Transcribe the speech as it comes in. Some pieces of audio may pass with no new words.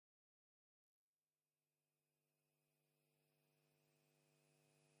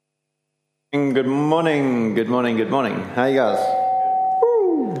Good morning. How you guys?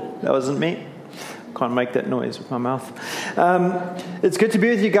 Woo, that wasn't me. Can't make that noise with my mouth. It's good to be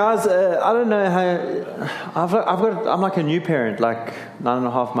with you guys. I don't know how I'm like a new parent, like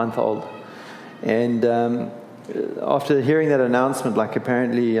 9.5-month-old, and after hearing that announcement, like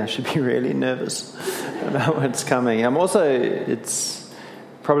apparently I should be really nervous about what's coming. It's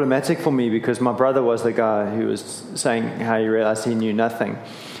problematic for me because my brother was the guy who was saying how he realized he knew nothing.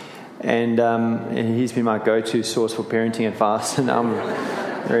 And he's been my go-to source for parenting advice, and I'm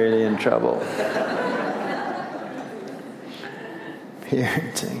really in trouble.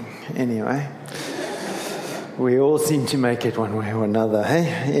 Parenting. Anyway, we all seem to make it one way or another, hey?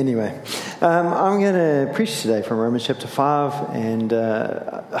 Anyway, I'm going to preach today from Romans chapter 5, and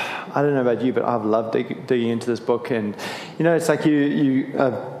I don't know about you, but I've loved digging into this book, and it's like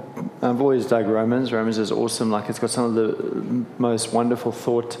I've always dug Romans. Romans is awesome. Like, it's got some of the most wonderful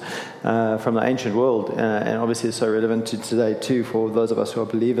thought from the ancient world, and obviously it's so relevant to today too for those of us who are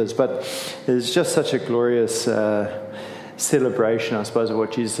believers. But it's just such a glorious celebration, I suppose, of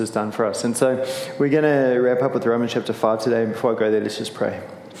what Jesus has done for us. And so we're going to wrap up with Romans chapter 5 today. And before I go there, let's just pray.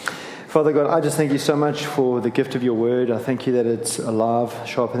 Father God, I just thank you so much for the gift of your word. I thank you that it's alive,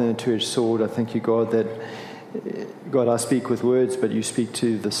 sharper than a two-edged sword. I thank you, God, that I speak with words, but you speak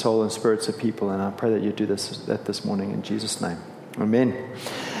to the soul and spirits of people, and I pray that you do this morning in Jesus' name. Amen.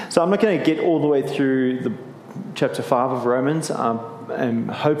 So I'm not going to get all the way through the chapter 5 of Romans. I'm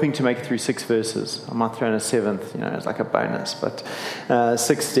hoping to make it through 6 verses. I might throw in a 7th, it's like a bonus, but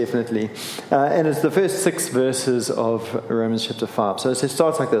 6 definitely. And it's the first 6 verses of Romans chapter 5. So it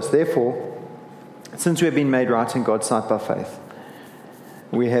starts like this: Therefore, since we have been made right in God's sight by faith,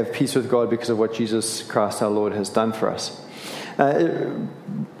 we have peace with God because of what Jesus Christ our Lord has done for us.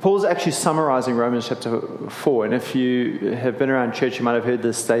 Paul's actually summarizing Romans chapter 4. And if you have been around church, you might have heard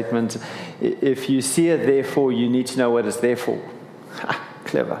this statement: if you see it therefore, you need to know what it's there for.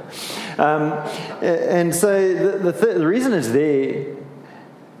 Clever. And so the reason it's there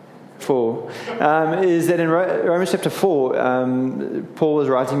for is that in Romans chapter 4, Paul was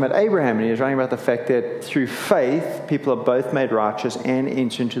writing about Abraham, and he was writing about the fact that through faith, people are both made righteous and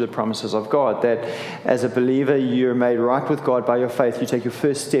enter into the promises of God. That as a believer, you're made right with God by your faith. You take your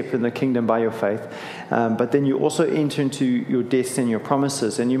first step in the kingdom by your faith. But then you also enter into your destiny, your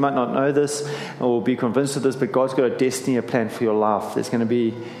promises. And you might not know this or be convinced of this, but God's got a destiny, a plan for your life. There's going to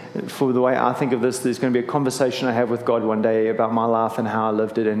be, for the way I think of this, there's going to be a conversation I have with God one day about my life and how I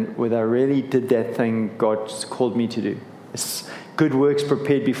lived it, and whether I really did that thing God called me to do. It's good works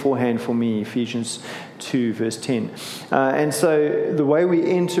prepared beforehand for me, Ephesians 2 verse 10. And so the way we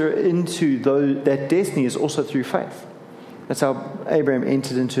enter into that destiny is also through faith. That's how Abraham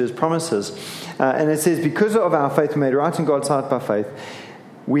entered into his promises. And it says, because of our faith made right in God's sight by faith,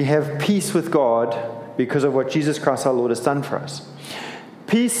 we have peace with God because of what Jesus Christ our Lord has done for us.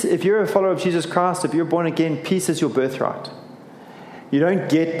 Peace, if you're a follower of Jesus Christ, if you're born again, peace is your birthright. You don't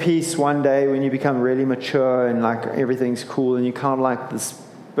get peace one day when you become really mature and like everything's cool and you're kind of like this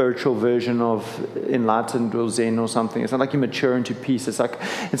spiritual version of enlightened or Zen or something. It's not like you mature into peace.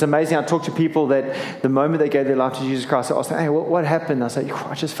 It's amazing. I talk to people that the moment they gave their life to Jesus Christ, I ask them, hey, what happened? I say,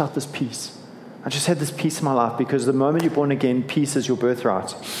 I just felt this peace. I just had this peace in my life, because the moment you're born again, peace is your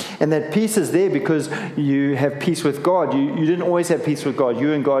birthright. And that peace is there because you have peace with God. You didn't always have peace with God.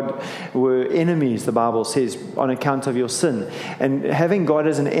 You and God were enemies, the Bible says, on account of your sin. And having God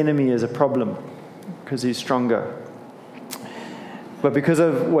as an enemy is a problem because he's stronger. But because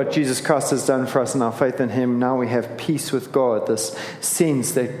of what Jesus Christ has done for us and our faith in him, now we have peace with God, this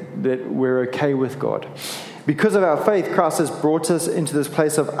sense that we're okay with God. Because of our faith, Christ has brought us into this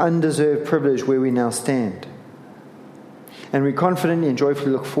place of undeserved privilege where we now stand. And we confidently and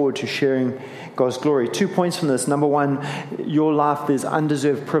joyfully look forward to sharing God's glory. 2 points from this. Number 1, your life, there's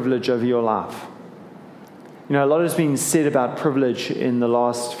undeserved privilege over your life. A lot has been said about privilege in the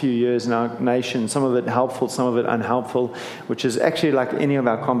last few years in our nation, some of it helpful, some of it unhelpful, which is actually like any of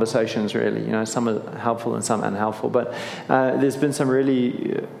our conversations, really. Some are helpful and some unhelpful. But there's been some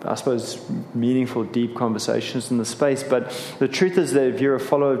really, I suppose, meaningful, deep conversations in the space. But the truth is that if you're a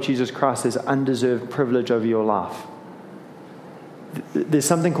follower of Jesus Christ, there's undeserved privilege over your life. There's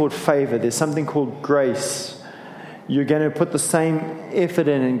something called favor. There's something called grace. You're going to put the same effort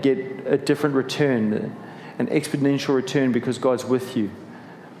in and get a different return, an exponential return, because God's with you.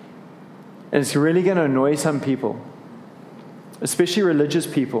 And it's really going to annoy some people, especially religious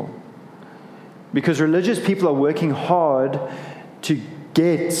people, because religious people are working hard to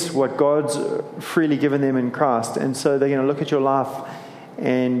get what God's freely given them in Christ. And so they're going to look at your life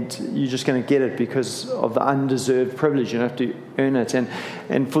and you're just going to get it because of the undeserved privilege. You don't have to earn it.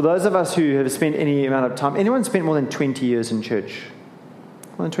 And for those of us who have spent any amount of time, anyone spent more than 20 years in church?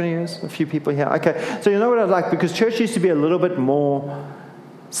 More than 20 years? A few people here. Okay, so you know what I'd like? Because church used to be a little bit more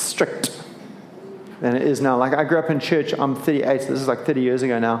strict than it is now. Like, I grew up in church. I'm 38, so this is like 30 years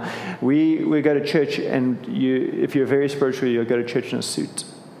ago now. We go to church, and if you're very spiritual, you'll go to church in a suit.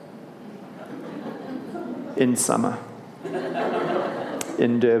 In summer.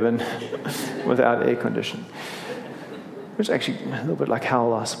 In Durban. Without air conditioning. Which is actually a little bit like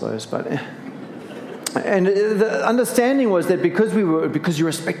hell, I suppose. But and the understanding was that because you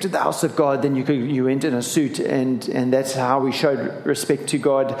respected the house of God, then you went in a suit, and that's how we showed respect to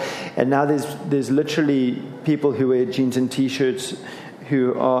God. And now there's literally people who wear jeans and t-shirts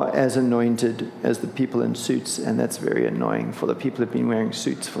who are as anointed as the people in suits, and that's very annoying for the people who've been wearing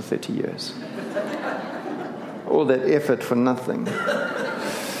suits for 30 years. All that effort for nothing.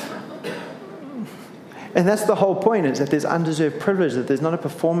 And that's the whole point, is that there's undeserved privilege, that there's not a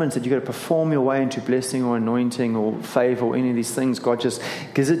performance, that you've got to perform your way into blessing or anointing or favor or any of these things. God just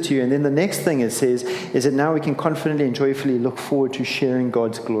gives it to you. And then the next thing it says is that now we can confidently and joyfully look forward to sharing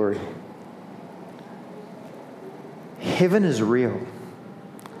God's glory. Heaven is real.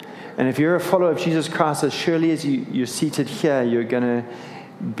 And if you're a follower of Jesus Christ, as surely as you're seated here, you're going to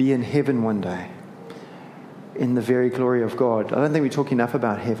be in heaven one day, in the very glory of God. I don't think we talk enough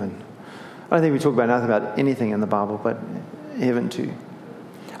about heaven. I don't think we talk about nothing about anything in the Bible, but heaven too.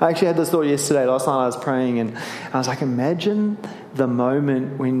 I actually had this thought yesterday. Last night I was praying, and I was like, imagine the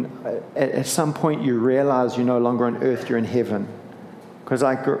moment when at some point you realize you're no longer on earth, you're in heaven. Because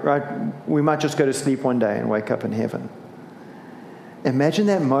we might just go to sleep one day and wake up in heaven. Imagine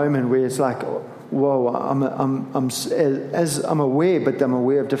that moment where it's like, whoa, I'm aware, but I'm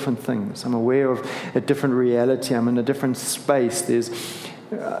aware of different things. I'm aware of a different reality. I'm in a different space.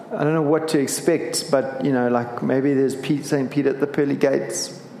 I don't know what to expect, but, like maybe there's St. Peter at the pearly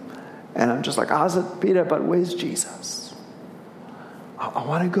gates, and I'm just like, how's it, Peter, but where's Jesus? I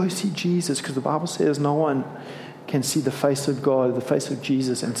want to go see Jesus, because the Bible says no one can see the face of God, the face of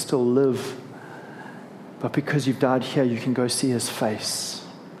Jesus, and still live. But because you've died here, you can go see his face.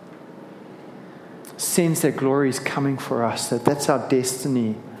 Sense that glory is coming for us, that's our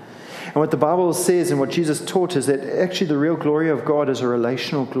destiny. And what the Bible says and what Jesus taught is that actually the real glory of God is a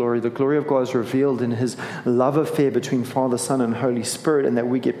relational glory. The glory of God is revealed in his love affair between Father, Son, and Holy Spirit, and that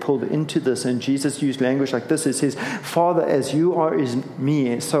we get pulled into this. And Jesus used language like this. It says, Father, as you are in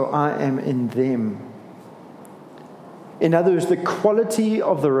me, so I am in them. In other words, the quality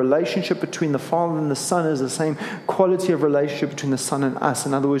of the relationship between the Father and the Son is the same quality of relationship between the Son and us.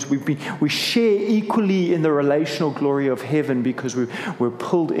 In other words, we share equally in the relational glory of heaven because we're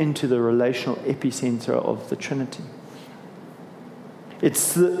pulled into the relational epicenter of the Trinity.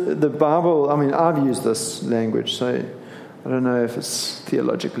 It's the Bible. I mean, I've used this language, so I don't know if it's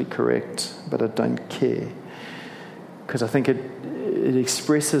theologically correct, but I don't care. Because I think it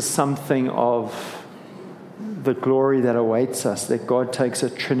expresses something of the glory that awaits us, that God takes a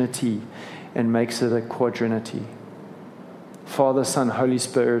trinity and makes it a quadrinity. Father, Son, Holy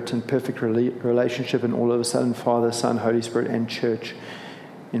Spirit in perfect relationship, and all of a sudden Father, Son, Holy Spirit, and church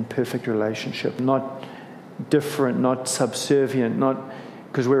in perfect relationship. Not different, not subservient, not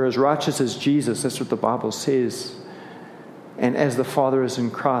because we're as righteous as Jesus. That's what the Bible says. And as the Father is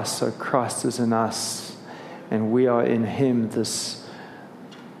in Christ, so Christ is in us, and we are in him.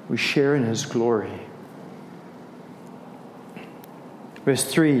 We share in his glory. Verse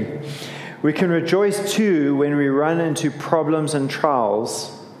 3, we can rejoice too when we run into problems and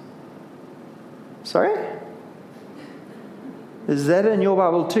trials. Sorry? Is that in your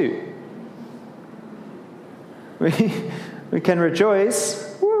Bible too? We can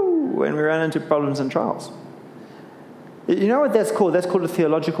rejoice when we run into problems and trials. You know what that's called? That's called a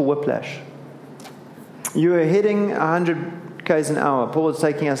theological whiplash. You are heading 100 k's an hour. Paul is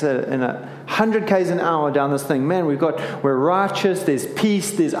taking us in 100 k's an hour down this thing. Man, we're righteous, there's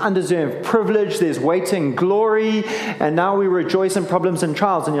peace, there's undeserved privilege, there's waiting glory, and now we rejoice in problems and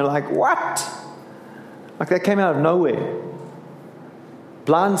trials. And you're like, what? Like that came out of nowhere.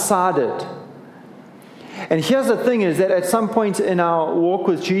 Blindsided. And here's the thing, is that at some point in our walk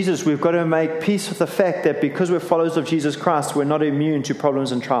with Jesus, we've got to make peace with the fact that because we're followers of Jesus Christ, we're not immune to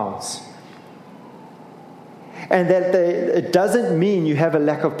problems and trials. And that it doesn't mean you have a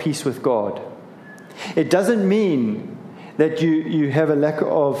lack of peace with God. It doesn't mean that you have a lack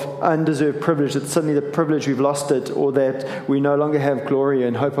of undeserved privilege, that suddenly the privilege we've lost it, or that we no longer have glory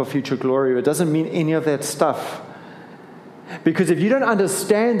and hope of future glory. It doesn't mean any of that stuff. Because if you don't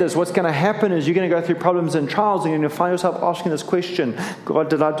understand this, what's going to happen is you're going to go through problems and trials, and you're going to find yourself asking this question: God,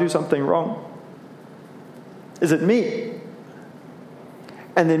 did I do something wrong? Is it me?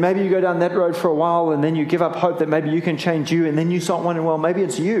 And then maybe you go down that road for a while, and then you give up hope that maybe you can change you, and then you start wondering, well, maybe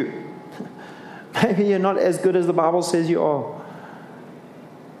it's you. Maybe you're not as good as the Bible says you are.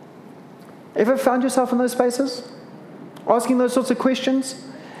 Ever found yourself in those spaces? Asking those sorts of questions?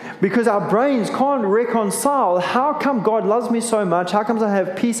 Because our brains can't reconcile, how come God loves me so much? How come I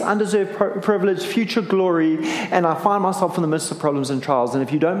have peace, undeserved privilege, future glory, and I find myself in the midst of problems and trials? And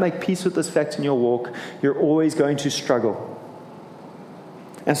if you don't make peace with this fact in your walk, you're always going to struggle.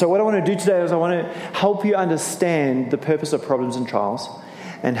 And so what I want to do today is I want to help you understand the purpose of problems and trials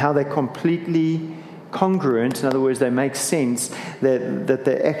and how they're completely congruent. In other words, they make sense, that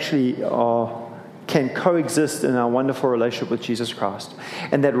they actually can coexist in our wonderful relationship with Jesus Christ.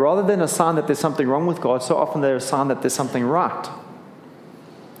 And that rather than a sign that there's something wrong with God, so often they're a sign that there's something right.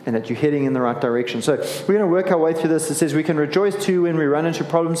 And that you're heading in the right direction. So we're going to work our way through this. It says we can rejoice too when we run into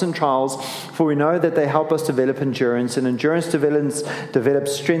problems and trials, for we know that they help us develop endurance. And endurance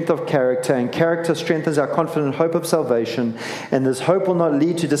develops strength of character. And character strengthens our confident hope of salvation. And this hope will not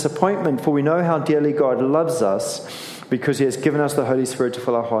lead to disappointment, for we know how dearly God loves us, because He has given us the Holy Spirit to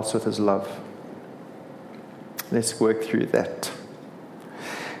fill our hearts with His love. Let's work through that.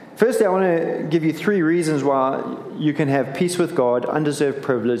 Firstly, I want to give you 3 reasons why you can have peace with God, undeserved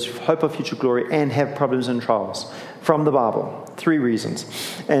privilege, hope of future glory, and have problems and trials from the Bible. 3 reasons.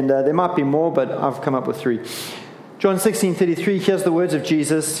 And there might be more, but I've come up with 3. John 16:33, here's the words of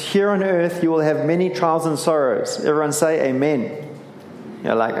Jesus: here on earth you will have many trials and sorrows. Everyone say amen.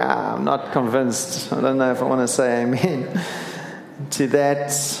 You're like, I'm not convinced. I don't know if I want to say amen to that.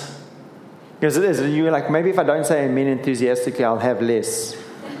 Because it is. You're like, maybe if I don't say amen enthusiastically, I'll have less.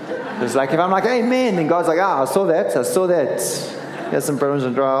 It's like, if I'm like, amen, then God's like, I saw that. There's some problems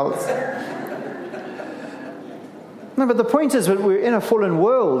and trials. No, but the point is that we're in a fallen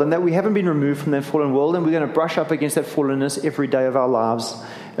world, and that we haven't been removed from that fallen world, and we're going to brush up against that fallenness every day of our lives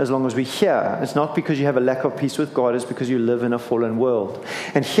as long as we're here. It's not because you have a lack of peace with God, it's because you live in a fallen world.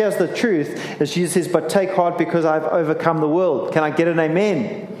 And here's the truth, as Jesus says, but take heart because I've overcome the world. Can I get an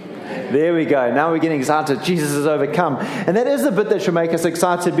amen? There we go. Now we're getting excited. Jesus has overcome. And that is the bit that should make us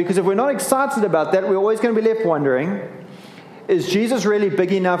excited, because if we're not excited about that, we're always going to be left wondering, is Jesus really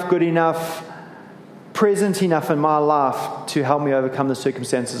big enough, good enough, present enough in my life to help me overcome the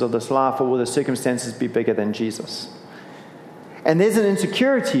circumstances of this life, or will the circumstances be bigger than Jesus? And there's an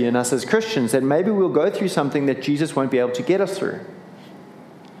insecurity in us as Christians that maybe we'll go through something that Jesus won't be able to get us through.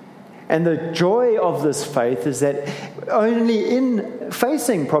 And the joy of this faith is that only in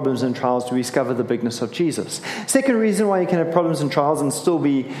facing problems and trials do we discover the bigness of Jesus. Second reason why you can have problems and trials and still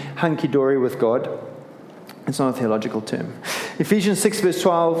be hunky-dory with God. It's not a theological term. Ephesians 6 verse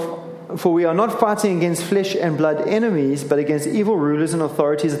 12, for we are not fighting against flesh and blood enemies, but against evil rulers and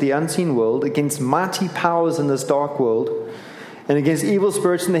authorities of the unseen world, against mighty powers in this dark world, and against evil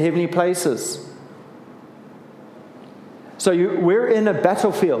spirits in the heavenly places. So we're in a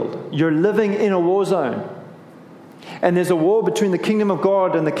battlefield. You're living in a war zone. And there's a war between the kingdom of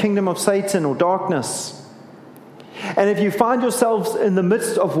God and the kingdom of Satan or darkness. And if you find yourselves in the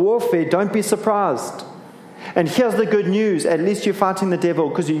midst of warfare, don't be surprised. And here's the good news. At least you're fighting the devil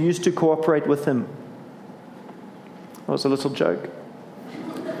because you used to cooperate with him. That was a little joke.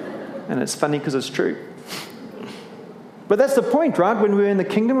 And it's funny because it's true. But that's the point, right? When we're in the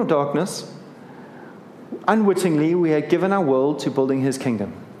kingdom of darkness, unwittingly, we had given our world to building His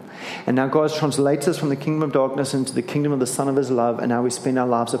kingdom. And now God's translated us from the kingdom of darkness into the kingdom of the Son of His love, and now we spend our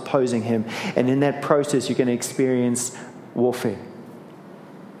lives opposing Him. And in that process, you're going to experience warfare.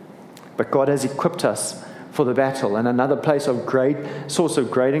 But God has equipped us for the battle. And another source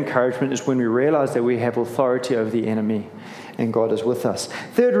of great encouragement is when we realize that we have authority over the enemy, and God is with us.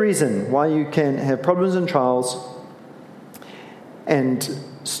 Third reason why you can have problems and trials and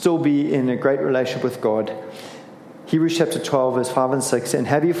still be in a great relationship with God. Hebrews chapter 12, verse 5 and 6. And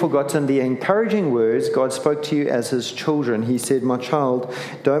have you forgotten the encouraging words God spoke to you as His children? He said, my child,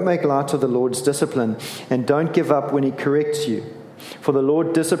 don't make light of the Lord's discipline, and don't give up when He corrects you. For the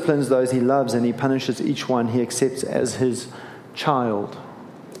Lord disciplines those He loves, and He punishes each one He accepts as His child.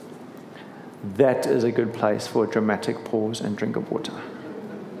 That is a good place for a dramatic pause and drink of water.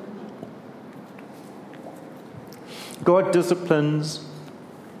 God disciplines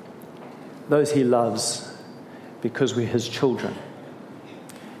those He loves because we're His children.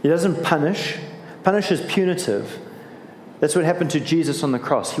 He doesn't punish. Punish is punitive. That's what happened to Jesus on the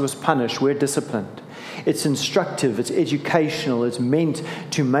cross. He was punished. We're disciplined. It's instructive. It's educational. It's meant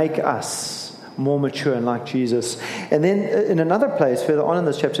to make us more mature and like Jesus. And then in another place, further on in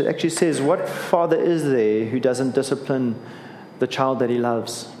this chapter, it actually says, what father is there who doesn't discipline the child that he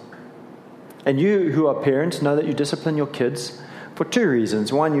loves? And you who are parents know that you discipline your kids for two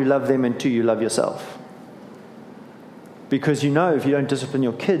reasons. One, you love them, and two, you love yourself. Because you know if you don't discipline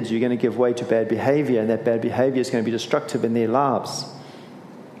your kids, you're going to give way to bad behavior, and that bad behavior is going to be destructive in their lives.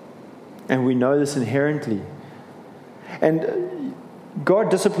 And we know this inherently. And God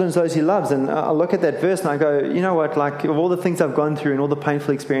disciplines those he loves. And I look at that verse and I go, you know what, like of all the things I've gone through and all the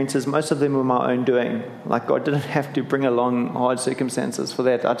painful experiences, most of them were my own doing. Like God didn't have to bring along hard circumstances for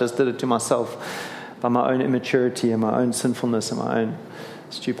that. I just did it to myself by my own immaturity and my own sinfulness and my own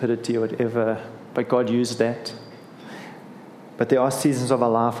stupidity or whatever. But God used that. But there are seasons of our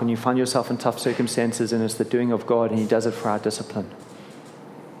life when you find yourself in tough circumstances and it's the doing of God, and he does it for our discipline.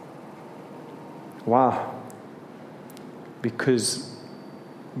 Wow. Because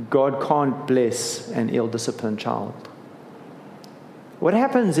God can't bless an ill-disciplined child. What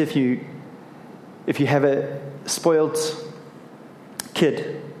happens if you have a spoiled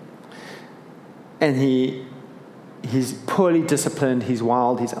kid and he's poorly disciplined, he's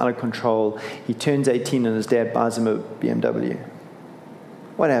wild, he's out of control, he turns 18 and his dad buys him a BMW?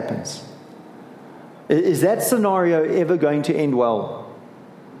 What happens? Is that scenario ever going to end well?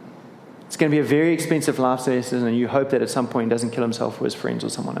 It's going to be a very expensive life lesson, and you hope that at some point he doesn't kill himself or his friends or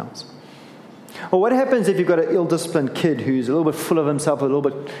someone else. Or what happens if you've got an ill-disciplined kid who's a little bit full of himself, a little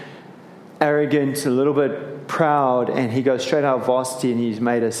bit arrogant, a little bit proud, and he goes straight out of varsity and he's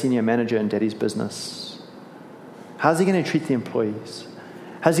made a senior manager in daddy's business? How's he going to treat the employees?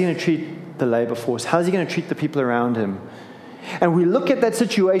 How's he going to treat the labor force? How's he going to treat the people around him? And we look at that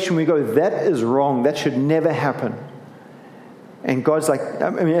situation, we go, that is wrong. That should never happen. And God's like, I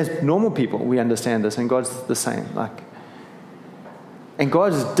mean, as normal people, we understand this, and God's the same. And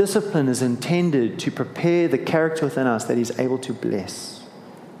God's discipline is intended to prepare the character within us that he's able to bless.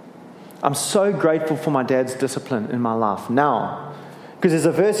 I'm so grateful for my dad's discipline in my life now. Because there's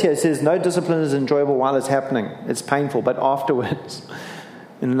a verse here that says, no discipline is enjoyable while it's happening. It's painful, but afterwards,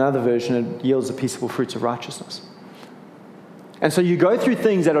 in another version, it yields the peaceable fruits of righteousness. And so you go through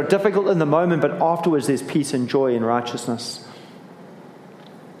things that are difficult in the moment, but afterwards there's peace and joy and righteousness.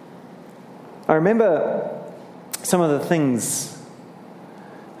 I remember some of the things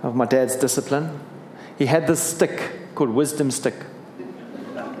of my dad's discipline. He had this stick called wisdom stick.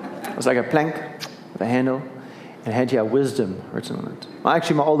 It was like a plank with a handle, and it had here wisdom written on it.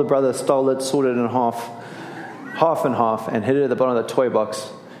 Actually, my older brother stole it, sawed it in half and half, and hid it at the bottom of the toy box.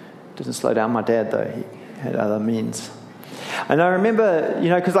 Didn't slow down my dad, though. He had other means. And I remember,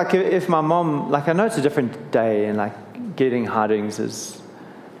 because if my mom, I know it's a different day, and getting hardings is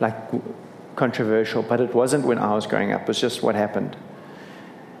controversial, but it wasn't when I was growing up. It was just what happened.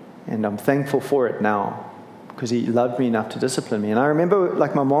 And I'm thankful for it now, because he loved me enough to discipline me. And I remember,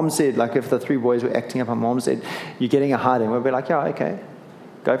 my mom said, if the three boys were acting up, my mom said, you're getting a hiding. We'd be like, yeah, okay,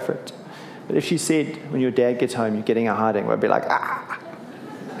 go for it. But if she said, when your dad gets home, you're getting a hiding, we'd be like,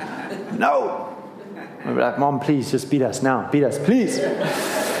 no. We'd be like, Mom, please, just beat us now. Beat us, please.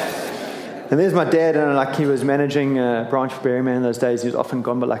 And there's my dad, and he was managing a branch for Berryman in those days. He was often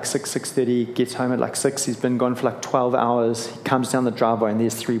gone by 6:30, gets home at 6. He's been gone for 12 hours. He comes down the driveway, and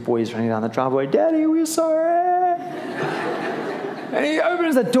there's three boys running down the driveway. Daddy, we're sorry. And he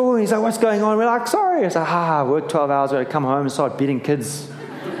opens the door, and he's like, what's going on? We're like, sorry. It's like, I worked 12 hours. I come home and start beating kids.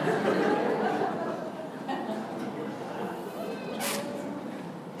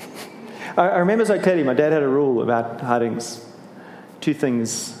 I remember so clearly, my dad had a rule about hidings. Two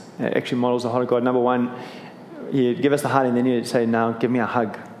things actually models the heart of God. Number one, he'd give us the hiding, then he'd say, now give me a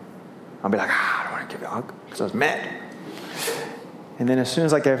hug. I'd be like, I don't want to give you a hug, because I was mad. And then as soon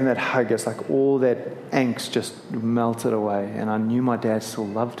as I gave him that hug, it's all that angst just melted away, and I knew my dad still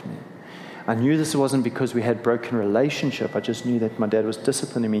loved me. I knew this wasn't because we had broken relationship. I just knew that my dad was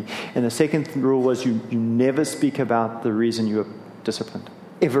disciplining me. And the second rule was you never speak about the reason you were disciplined,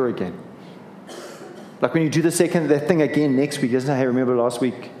 ever again. When you do that thing again next week, isn't it? Hey, remember last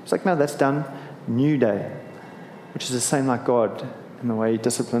week? It's no, that's done. New day. Which is the same like God in the way he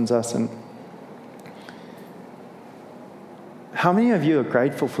disciplines us. And how many of you are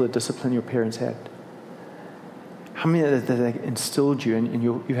grateful for the discipline your parents had? How many that they instilled you? And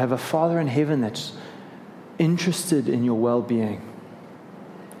you have a Father in heaven that's interested in your well-being.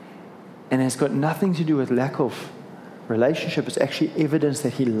 And it's got nothing to do with lack of relationship. It's actually evidence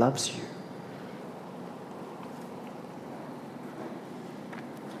that he loves you.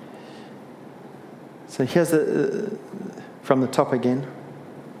 So here's from the top again.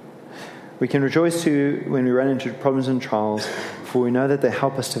 We can rejoice too when we run into problems and trials, for we know that they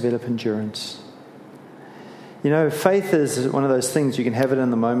help us develop endurance. Faith is one of those things, you can have it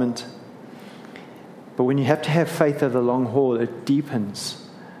in the moment. But when you have to have faith over the long haul, it deepens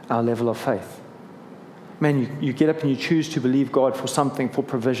our level of faith. Man, you get up and you choose to believe God for something, for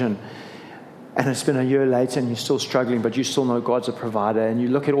provision. And it's been a year later and you're still struggling, but you still know God's a provider. And you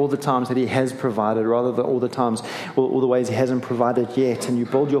look at all the times that He has provided rather than all the times, all the ways He hasn't provided yet. And you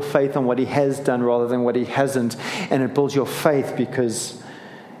build your faith on what He has done rather than what He hasn't. And it builds your faith because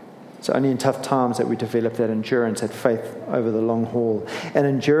it's only in tough times that we develop that endurance, that faith over the long haul. And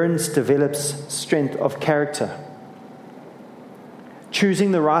endurance develops strength of character.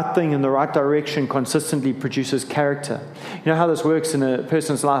 Choosing the right thing in the right direction consistently produces character. You know how this works in a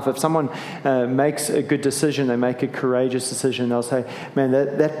person's life? If someone makes a good decision, they make a courageous decision, they'll say, man,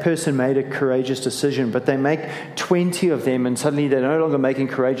 that person made a courageous decision, but they make 20 of them and suddenly they're no longer making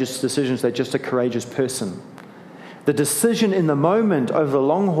courageous decisions, they're just a courageous person. The decision in the moment over the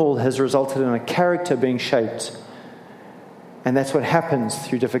long haul has resulted in a character being shaped. And that's what happens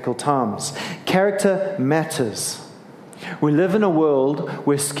through difficult times. Character matters. We live in a world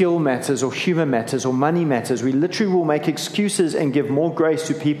where skill matters or humor matters or money matters. We literally will make excuses and give more grace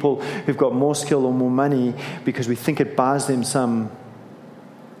to people who've got more skill or more money because we think it buys them some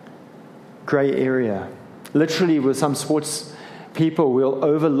gray area. Literally with some sports people, we'll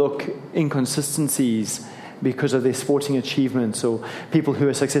overlook inconsistencies because of their sporting achievements, or people who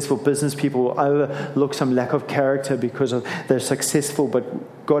are successful business people will overlook some lack of character because of they're successful,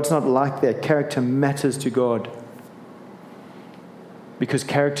 but God's not like that. Character matters to God. Because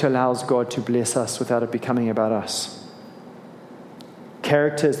character allows God to bless us without it becoming about us.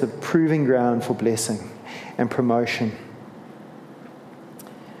 Character is the proving ground for blessing and promotion.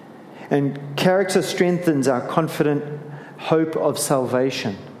 And character strengthens our confident hope of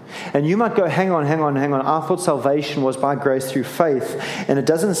salvation. And you might go, hang on. I thought salvation was by grace through faith. And it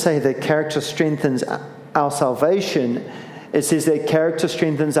doesn't say that character strengthens our salvation. It says that character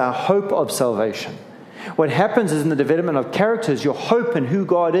strengthens our hope of salvation. What happens is in the development of characters, your hope in who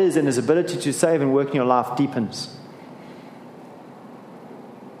God is and His ability to save and work in your life deepens.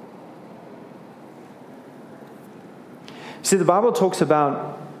 See, the Bible talks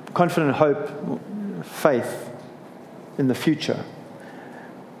about confident hope, faith in the future.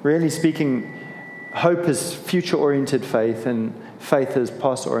 Really speaking, hope is future-oriented faith and faith is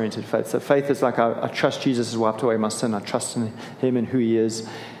past-oriented faith. So faith is like, I trust Jesus has wiped away my sin. I trust in Him and who He is.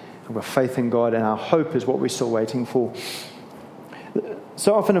 We've got faith in God, and our hope is what we're still waiting for.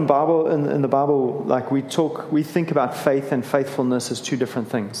 So often in the Bible, like we think about faith and faithfulness as two different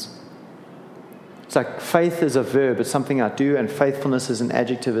things. It's like faith is a verb, it's something I do, and faithfulness is an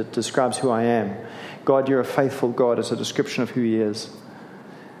adjective, it describes who I am. God, you're a faithful God, is a description of who He is.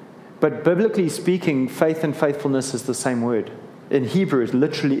 But biblically speaking, faith and faithfulness is the same word. In Hebrew, it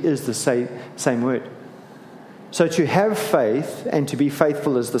literally is the same word. So to have faith and to be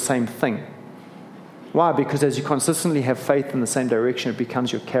faithful is the same thing. Why? Because as you consistently have faith in the same direction, it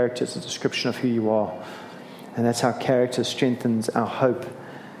becomes your character. It's a description of who you are. And that's how character strengthens our hope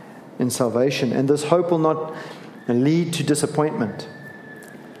in salvation. And this hope will not lead to disappointment.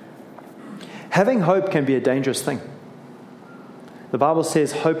 Having hope can be a dangerous thing. The Bible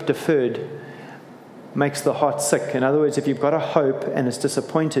says hope deferred makes the heart sick. In other words, if you've got a hope and it's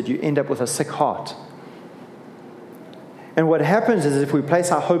disappointed, you end up with a sick heart. And what happens is if we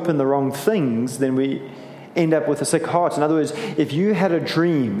place our hope in the wrong things, then we end up with a sick heart. In other words, if you had a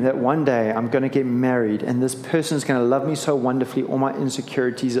dream that one day I'm going to get married and this person's going to love me so wonderfully, all my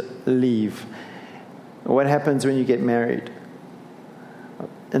insecurities leave. What happens when you get married?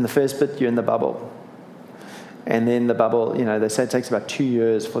 In the first bit, you're in the bubble. And then the bubble, they say it takes about 2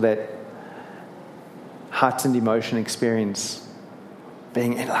 years for that heightened emotion experience,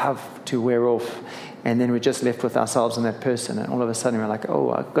 being in love, to wear off. And then we're just left with ourselves and that person. And all of a sudden we're like,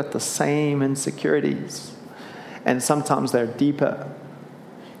 oh, I've got the same insecurities. And sometimes they're deeper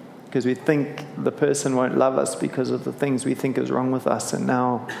because we think the person won't love us because of the things we think is wrong with us. And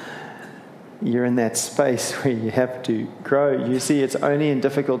now you're in that space where you have to grow. You see, it's only in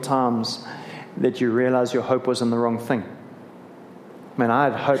difficult times that you realize your hope was in the wrong thing. Man, I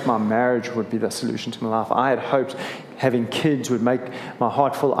had hoped my marriage would be the solution to my life. I had hoped having kids would make my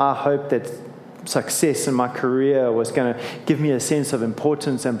heart full. I hoped that success in my career was going to give me a sense of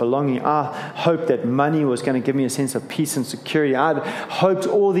importance and belonging. I hoped that money was going to give me a sense of peace and security. I'd hoped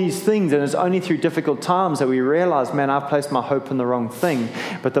all these things, and it's only through difficult times that we realize, man, I've placed my hope in the wrong thing.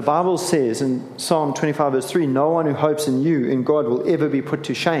 But the Bible says in Psalm 25 verse 3, no one who hopes in you, in God, will ever be put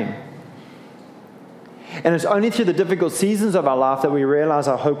to shame. And it's only through the difficult seasons of our life that we realize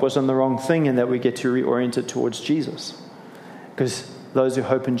our hope was in the wrong thing and that we get to reorient it towards Jesus. Because those who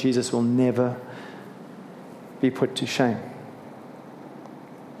hope in Jesus will never be put to shame.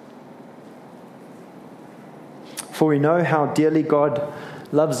 For we know how dearly God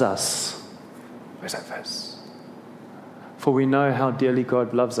loves us. Where's that verse? For we know how dearly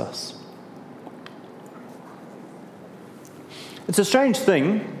God loves us. It's a strange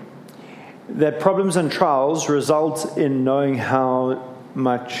thing that problems and trials result in knowing how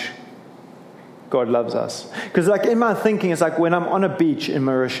much God loves us. Because like in my thinking, it's like when I'm on a beach in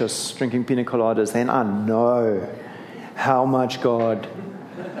Mauritius drinking pina coladas, then I know how much God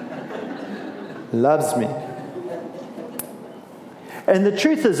loves me. And the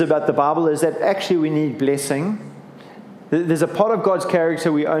truth is about the Bible is that actually we need blessing. There's a part of God's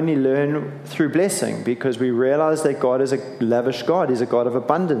character we only learn through blessing, because we realize that God is a lavish God. He's a God of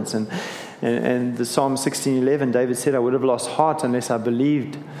abundance. And the Psalm 16:11, David said, I would have lost heart unless I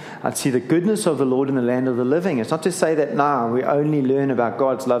believed I'd see the goodness of the Lord in the land of the living. It's not to say that we only learn about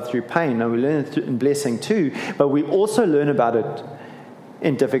God's love through pain. No, we learn it in blessing too, but we also learn about it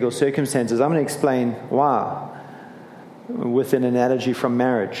in difficult circumstances. I'm going to explain why with an analogy from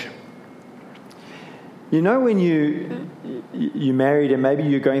marriage. You know, when you're married and maybe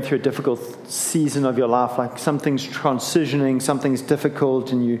you're going through a difficult season of your life, like something's transitioning, something's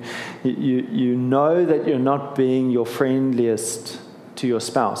difficult, and you know that you're not being your friendliest to your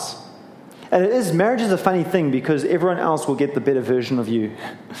spouse. And marriage is a funny thing because everyone else will get the better version of you.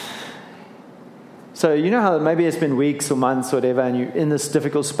 So you know how maybe it's been weeks or months or whatever, and you're in this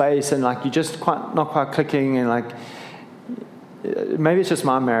difficult space, and like you're just not quite clicking, and like maybe it's just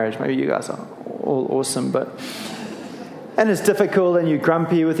my marriage, maybe you guys are all awesome, and it's difficult, and you're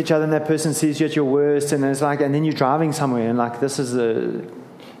grumpy with each other, and that person sees you at your worst, and it's like, and then you're driving somewhere, and like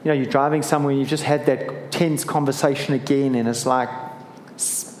you're driving somewhere, and you've just had that tense conversation again, and it's like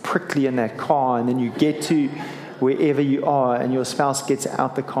prickly in that car, and then you get to wherever you are, and your spouse gets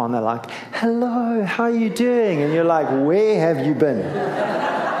out the car, and they're like, hello, how are you doing? And you're like, where have you been?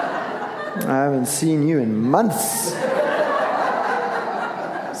 I haven't seen you in months.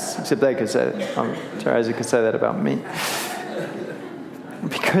 Except they could say that. Teresa could say that about me.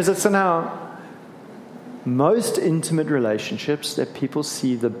 Because it's in our most intimate relationships that people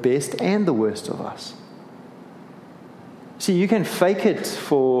see the best and the worst of us. See, you can fake it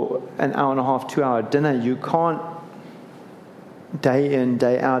for an hour and a half, 2 hour dinner. You can't day in,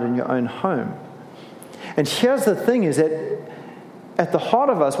 day out in your own home. And here's the thing is that at the heart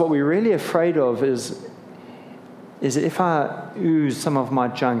of us, what we're really afraid of is that if I ooze some of my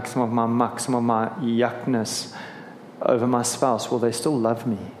junk, some of my muck, some of my yuckness over my spouse, will they still love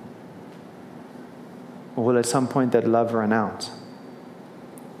me? Or will at some point that love run out?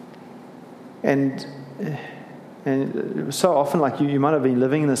 And so often, like you might have been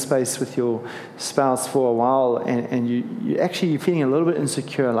living in this space with your spouse for a while, and you're feeling a little bit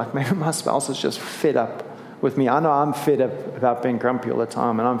insecure, like maybe my spouse is just fed up with me. I know I'm fed up about being grumpy all the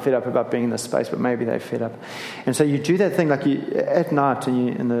time, and I'm fed up about being in this space, but maybe they're fed up. And so you do that thing like you at night,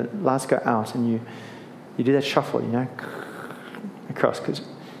 and the lights go out, and you do that shuffle, across, because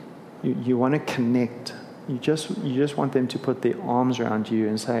you want to connect. You just want them to put their arms around you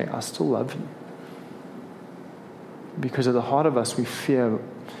and say, I still love you. Because at the heart of us, we fear,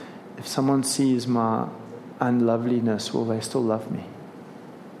 if someone sees my unloveliness, will they still love me?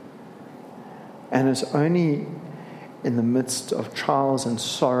 And it's only in the midst of trials and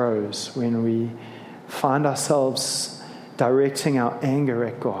sorrows when we find ourselves directing our anger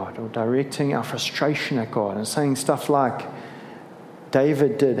at God or directing our frustration at God and saying stuff like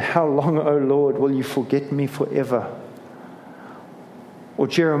David did, how long, O Lord, will you forget me forever? Or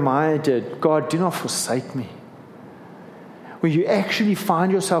Jeremiah did, God, do not forsake me. Where you actually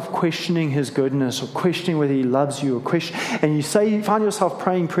find yourself questioning his goodness or questioning whether he loves you, and you find yourself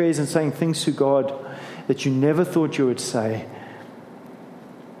praying prayers and saying things to God that you never thought you would say.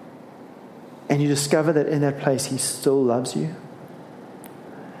 And you discover that in that place he still loves you.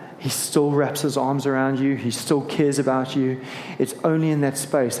 He still wraps his arms around you. He still cares about you. It's only in that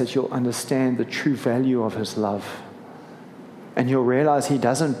space that you'll understand the true value of his love. And you'll realize he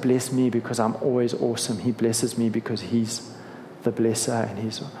doesn't bless me because I'm always awesome. He blesses me because he's the blesser, and he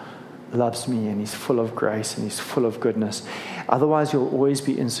loves me, and he's full of grace, and he's full of goodness. Otherwise, you'll always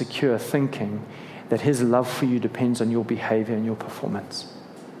be insecure, thinking that his love for you depends on your behavior and your performance.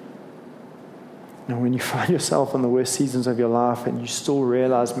 And when you find yourself in the worst seasons of your life and you still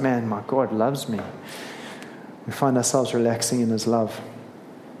realize, man, my God loves me, we find ourselves relaxing in his love.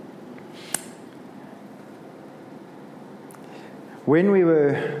 I'm going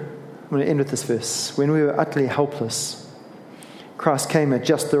to end with this verse. When we were utterly helpless, Christ came at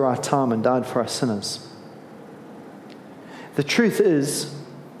just the right time and died for our sinners. The truth is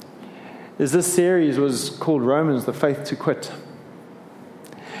is this series was called Romans, the Faith to Quit.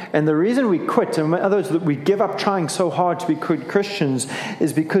 And the reason we quit, in other words, that we give up trying so hard to be good Christians,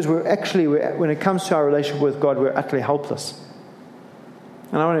 is because when it comes to our relationship with God, we're utterly helpless.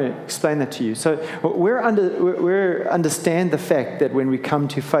 And I want to explain that to you. So we understand the fact that when we come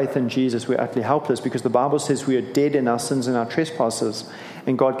to faith in Jesus, we're utterly helpless, because the Bible says we are dead in our sins and our trespasses,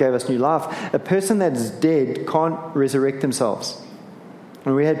 and God gave us new life. A person that is dead can't resurrect themselves.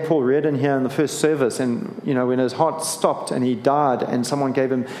 And we had Paul Reardon here in the first service, and when his heart stopped and he died, and someone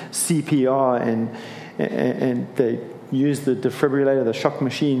gave him CPR, and they used the defibrillator, the shock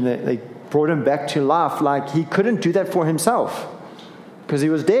machine, they brought him back to life. Like, he couldn't do that for himself because he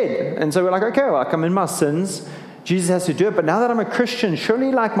was dead. And so we're like, okay, well, I'm in my sins. Jesus has to do it. But now that I'm a Christian,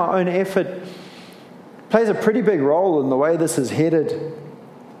 surely like my own effort plays a pretty big role in the way this is headed.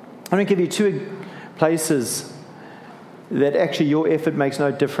 I'm going to give you two places that actually your effort makes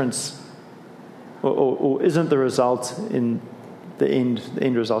no difference, or isn't the result in the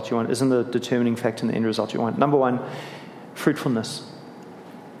end result you want, isn't the determining factor in the end result you want. Number one, fruitfulness.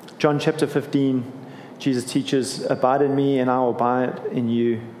 John chapter 15, Jesus teaches, abide in me and I will abide in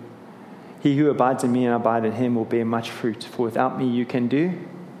you. He who abides in me and I abide in him will bear much fruit, for without me you can do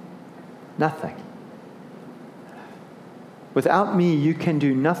nothing. Without me you can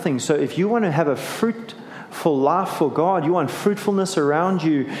do nothing. So if you want to have a fruitful life for God, you want fruitfulness around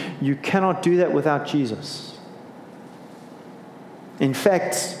you, you cannot do that without Jesus. In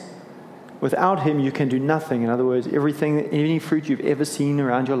fact, without him you can do nothing. In other words, any fruit you've ever seen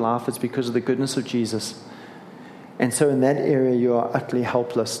around your life is because of the goodness of Jesus. And so in that area you are utterly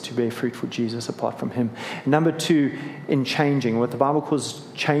helpless to bear fruit for Jesus apart from him. Number two, in changing. What the Bible calls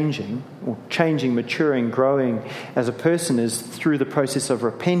changing, maturing, growing as a person, is through the process of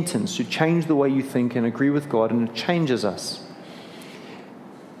repentance, to change the way you think and agree with God, and it changes us.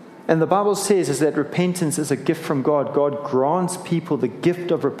 And the Bible says is that repentance is a gift from God. God grants people the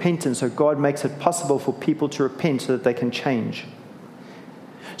gift of repentance, so God makes it possible for people to repent so that they can change.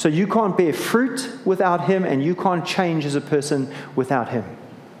 So you can't bear fruit without him, and you can't change as a person without him.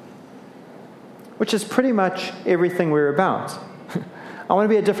 Which is pretty much everything we're about. I want to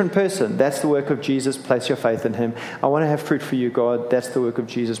be a different person. That's the work of Jesus. Place your faith in him. I want to have fruit for you, God. That's the work of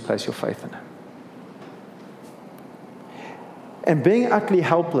Jesus. Place your faith in him. And being utterly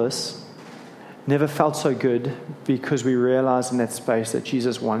helpless never felt so good, because we realize in that space that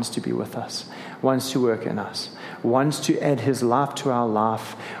Jesus wants to be with us, wants to work in us, wants to add his life to our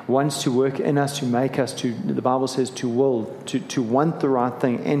life, wants to work in us to make us, to, the Bible says, to will, to want the right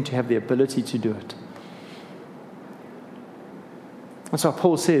thing and to have the ability to do it. That's why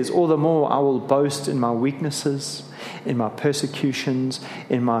Paul says, all the more I will boast in my weaknesses, in my persecutions,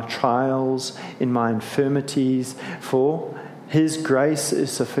 in my trials, in my infirmities, for his grace is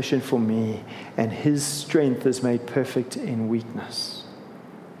sufficient for me, and his strength is made perfect in weakness.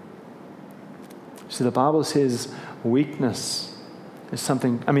 So the Bible says weakness is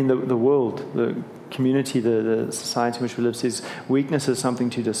something, the world, the community, the society in which we live says weakness is something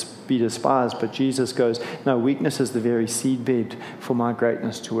to be despised, but Jesus goes, no, weakness is the very seedbed for my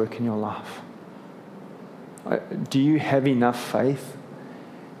greatness to work in your life. Do you have enough faith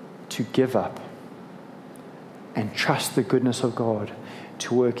to give up and trust the goodness of God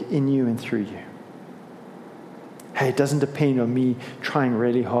to work in you and through you? Hey, it doesn't depend on me trying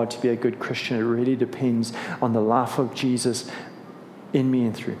really hard to be a good Christian. It really depends on the life of Jesus in me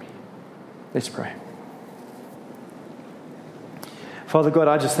and through me. Let's pray. Father God,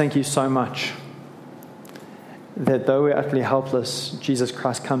 I just thank you so much that though we're utterly helpless, Jesus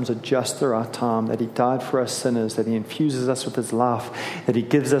Christ comes at just the right time, that he died for us sinners, that he infuses us with his life, that he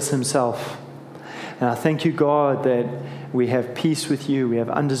gives us himself. And I thank you, God, that we have peace with you, we have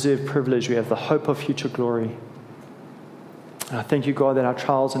undeserved privilege, we have the hope of future glory. And I thank you, God, that our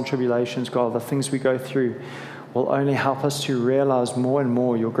trials and tribulations, God, the things we go through will only help us to realize more and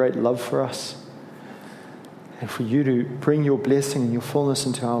more your great love for us, and for you to bring your blessing and your fullness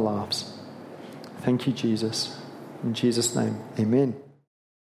into our lives. Thank you, Jesus. In Jesus' name, amen.